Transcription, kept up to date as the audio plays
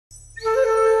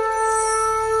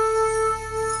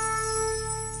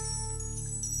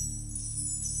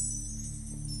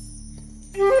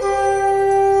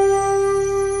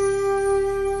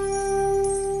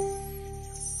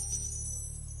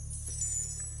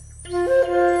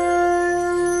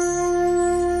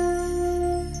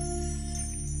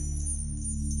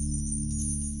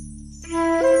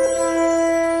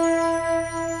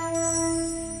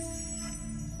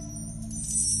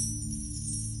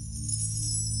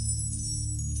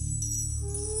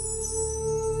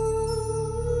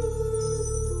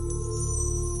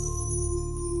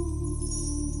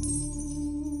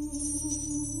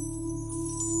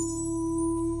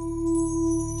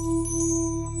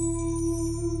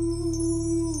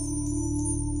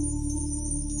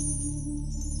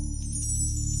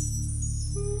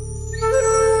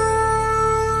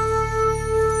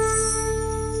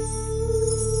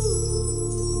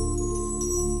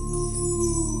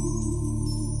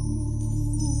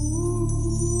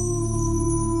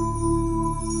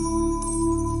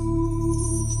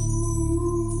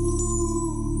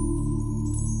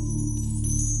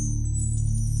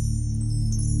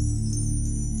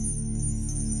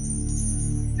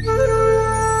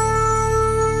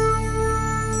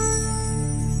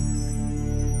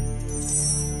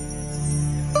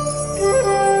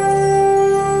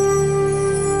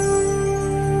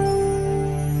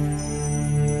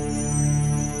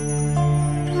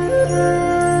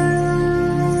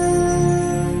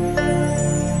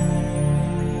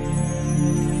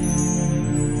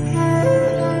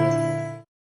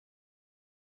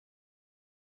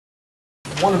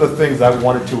the things I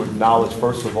wanted to acknowledge,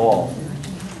 first of all,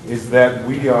 is that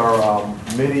we are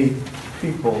many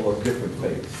people of different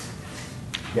faiths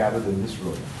gathered in this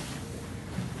room,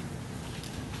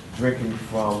 drinking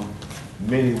from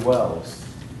many wells,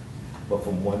 but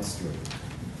from one stream.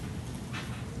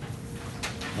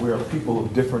 We are people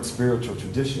of different spiritual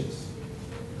traditions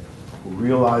who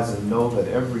realize and know that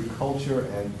every culture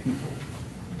and people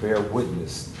bear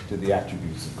witness to the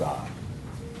attributes of God.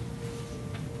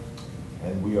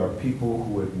 And we are people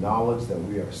who acknowledge that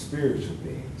we are spiritual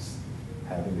beings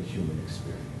having a human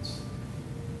experience.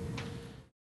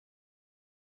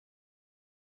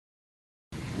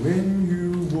 When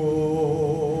you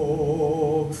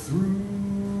walk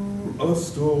through a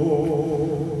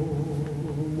storm,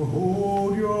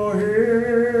 hold your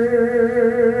head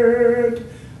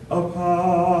up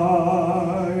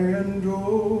high and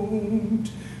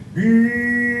don't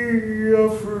be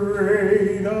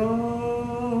afraid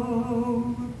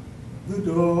of the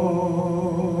dark.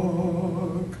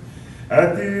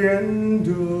 At the end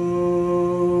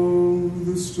of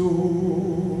the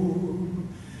storm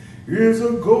is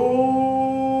a golden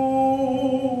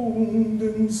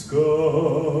sky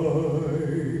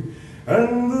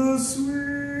and the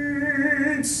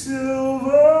sweet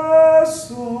silver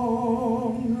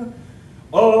song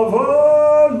of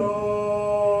a lark.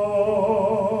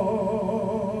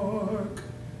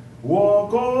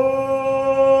 Walk on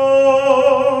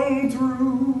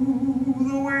through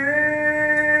the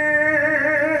wind,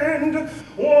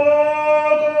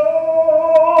 walk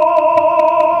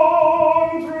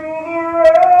on through the rain,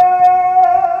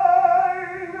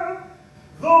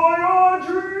 though your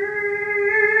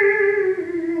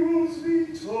dreams be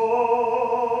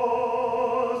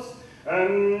tossed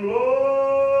and blown.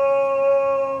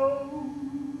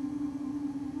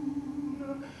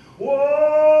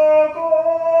 Walk on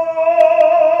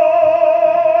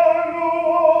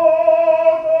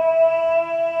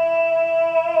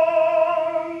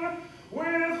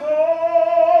with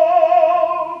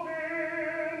hope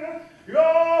in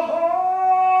your heart,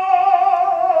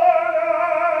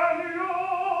 and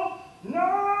you'll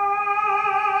never walk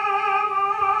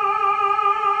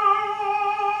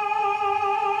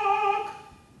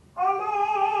alone.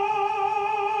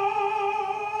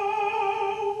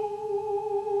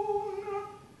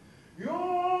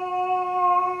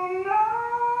 You'll never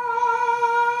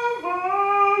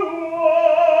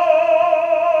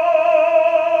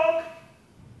walk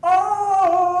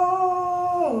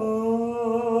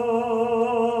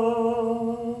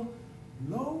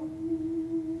alone.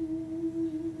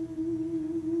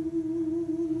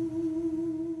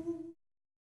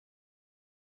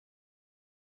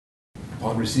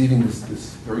 Upon receiving this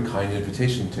very kind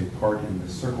invitation to take part in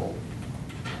this circle,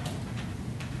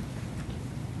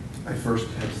 I first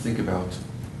had to think about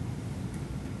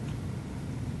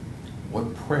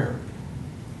what prayer.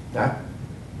 That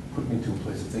put me to a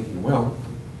place of thinking, well,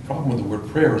 the problem with the word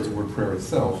prayer is the word prayer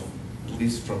itself, at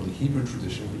least from the Hebrew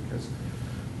tradition, because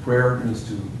prayer means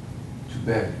to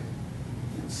beg.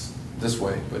 It's this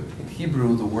way, but in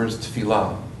Hebrew the word is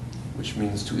tefillah, which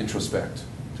means to introspect,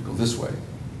 to go this way.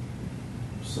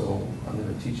 So I'm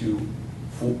going to teach you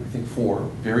four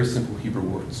very simple Hebrew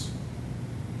words.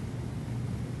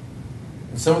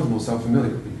 And some of them will sound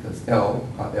familiar because El,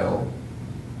 Ha'el,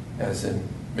 as in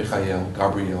Michael,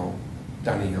 Gabriel,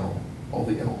 Daniel, all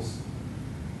the L's,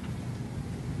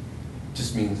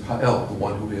 just means Ha'el, the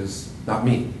one who is not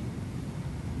me.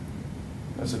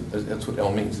 That's what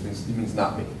El means. It means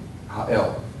not me.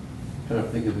 Ha'el. Kind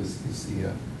of think of it as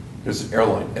there's an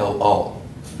airline, El Al,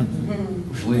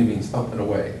 which really means up and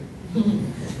away,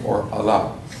 or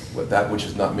Allah, but that which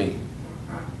is not me,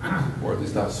 or at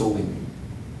least not solely me.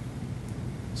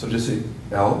 So just say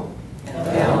El.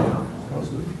 That was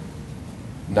good.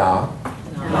 Na.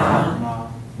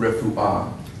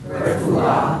 Refuah.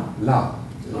 La.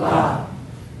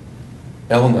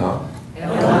 Elna.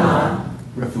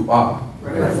 Refuah.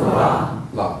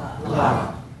 La.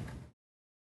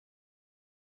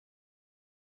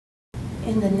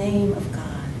 In the name of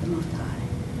God, the Most High,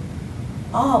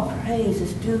 all praise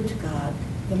is due to God,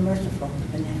 the merciful,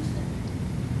 the beneficent.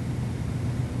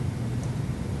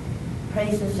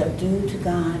 Praises are due to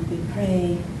God. We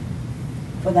pray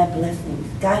for thy blessings.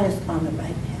 Guide us on the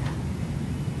right path.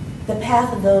 The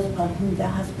path of those upon whom thou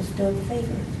hast bestowed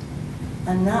favors,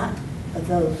 and not of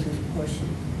those whose portion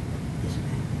is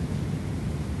wrath.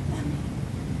 Amen.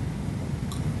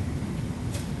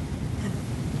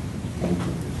 Thank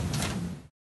you.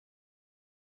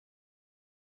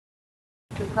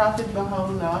 The Prophet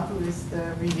Baha'u'llah, who is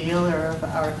the revealer of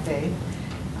our faith,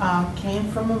 came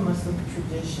from a Muslim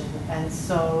tradition, and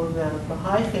so the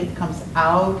Baha'i faith comes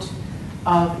out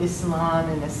of Islam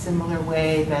in a similar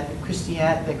way that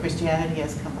Christianity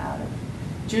has come out of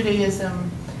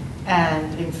Judaism.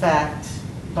 And in fact,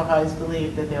 Baha'is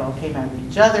believe that they all came out of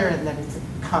each other and that it's a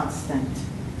constant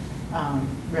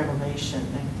revelation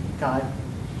that God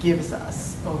gives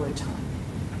us over time.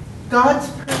 God's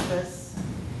purpose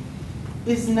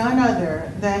is none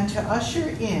other than to usher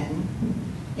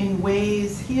in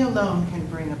ways He alone can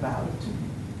bring about.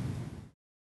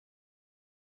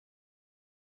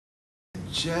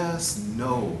 Just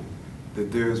know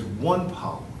that there's one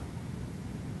power,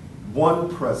 one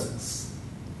presence,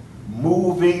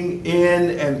 moving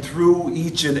in and through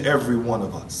each and every one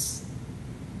of us.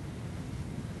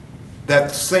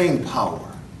 That same power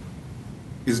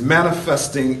is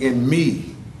manifesting in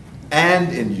me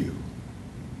and in you.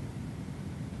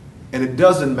 And it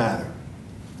doesn't matter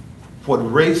what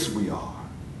race we are,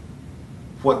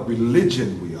 what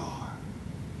religion we are.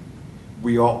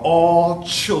 We are all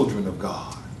children of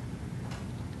God.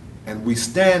 And we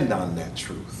stand on that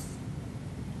truth.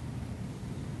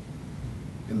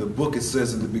 In the book it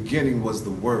says, in the beginning was the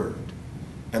Word,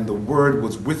 and the Word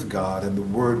was with God, and the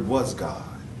Word was God.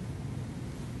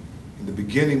 In the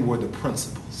beginning were the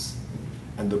principles,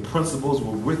 and the principles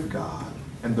were with God,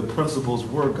 and the principles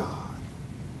were God.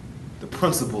 The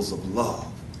principles of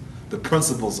love, the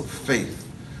principles of faith,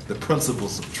 the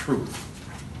principles of truth.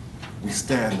 We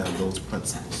stand on those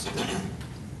principles today.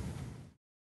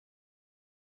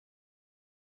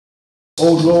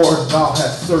 O Lord, thou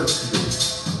hast searched me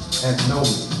and known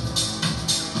me.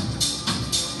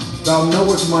 Thou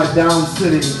knowest my down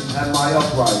sitting and my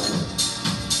uprising.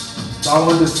 Thou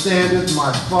understandest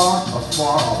my far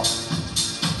afar off.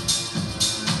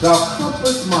 Thou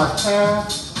compassest my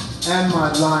path and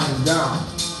my lying down,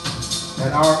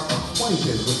 and art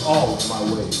acquainted with all of my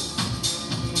ways.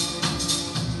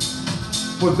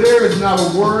 For there is not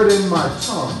a word in my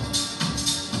tongue,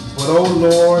 but, O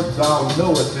Lord, thou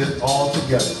knowest it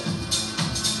altogether.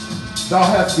 Thou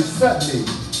hast beset me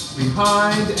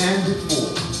behind and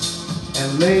before,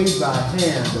 and laid thy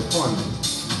hand upon me.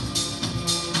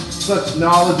 Such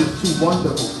knowledge is too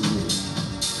wonderful for me.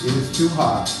 It is too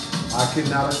high. I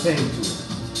cannot attain to it.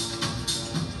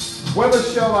 Whither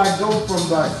shall I go from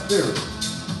thy spirit,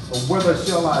 or whither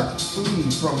shall I flee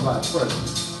from thy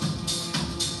presence?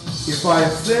 If I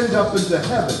ascend up into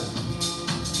heaven,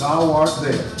 thou art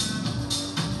there.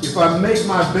 If I make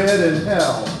my bed in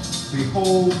hell,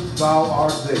 behold, thou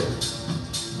art there.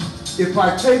 If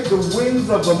I take the wings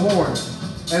of the morning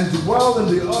and dwell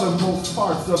in the uttermost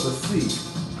parts of the sea,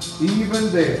 even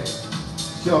there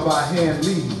shall thy hand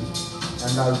lead me,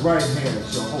 and thy right hand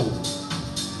shall hold me.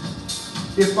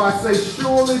 If I say,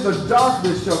 surely the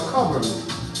darkness shall cover me,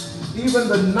 even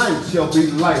the night shall be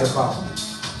light about me.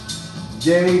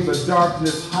 Yea, the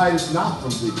darkness hideth not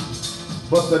from thee,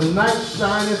 but the night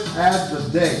shineth as the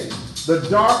day. The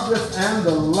darkness and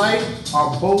the light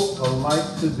are both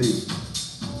alike to thee.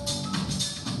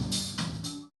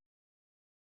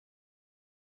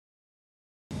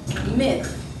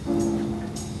 Myth.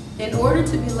 In order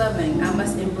to be loving, I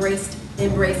must embrace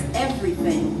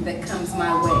everything that comes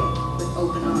my way with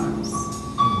open arms.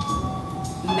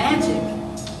 Magic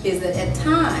is that at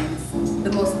times,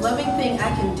 the most loving thing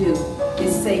I can do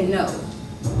is say no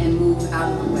and move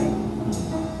out of the way.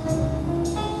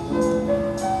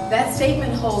 That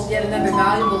statement holds yet another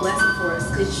valuable lesson for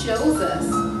us. It shows us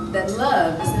that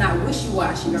love is not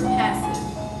wishy-washy or passive.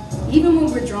 Even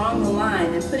when we're drawing the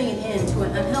line and putting an end to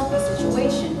an unhealthy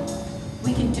situation,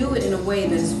 we can do it in a way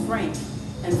that is frank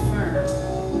and firm,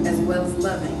 as well as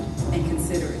loving and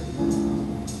considerate.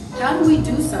 How we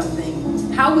do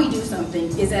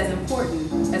something is as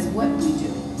important as what we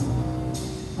do.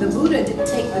 The Buddha didn't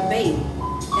take the bait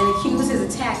and accuse his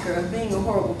attacker of being a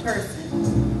horrible person,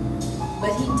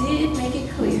 but he did make it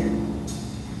clear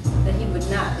that he would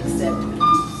not accept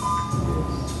abuse.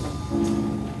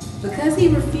 Because he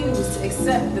refused to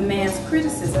accept the man's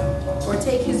criticism or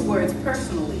take his words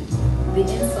personally, the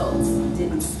insults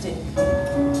didn't stick.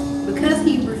 Because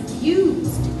he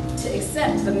refused to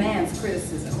accept the man's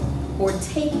criticism or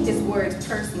take his words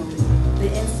personally,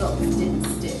 the insults didn't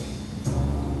stick.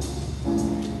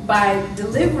 By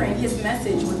delivering his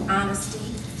message with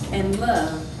honesty and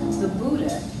love, the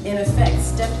Buddha, in effect,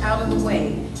 stepped out of the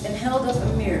way and held up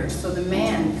a mirror so the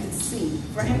man could see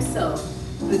for himself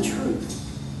the truth,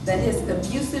 that his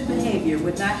abusive behavior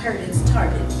would not hurt his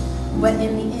target, but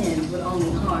in the end would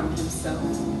only harm himself.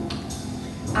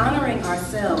 Honoring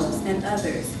ourselves and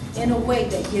others in a way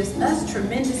that gives us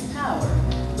tremendous power,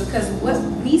 because what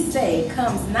we say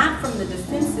comes not from the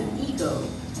defensive ego,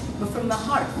 but from the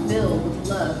heart filled with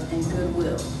love and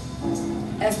goodwill.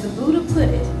 As the Buddha put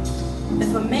it,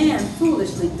 If a man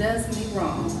foolishly does me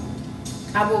wrong,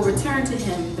 I will return to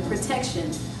him the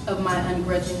protection of my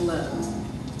ungrudging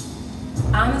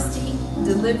love. Honesty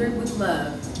delivered with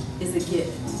love is a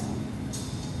gift.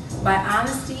 By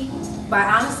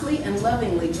honestly and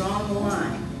lovingly drawing the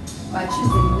line, by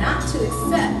choosing not to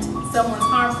accept someone's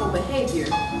harmful behavior,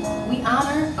 we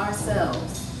honor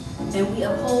ourselves and we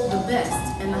uphold the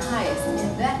best and the highest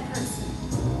in that person.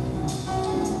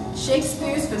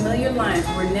 Shakespeare's familiar lines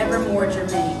were never more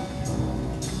germane.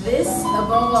 This,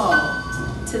 above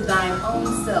all, to thine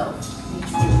own self be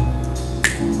true.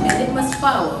 And it must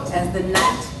follow as the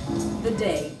night, the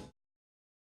day,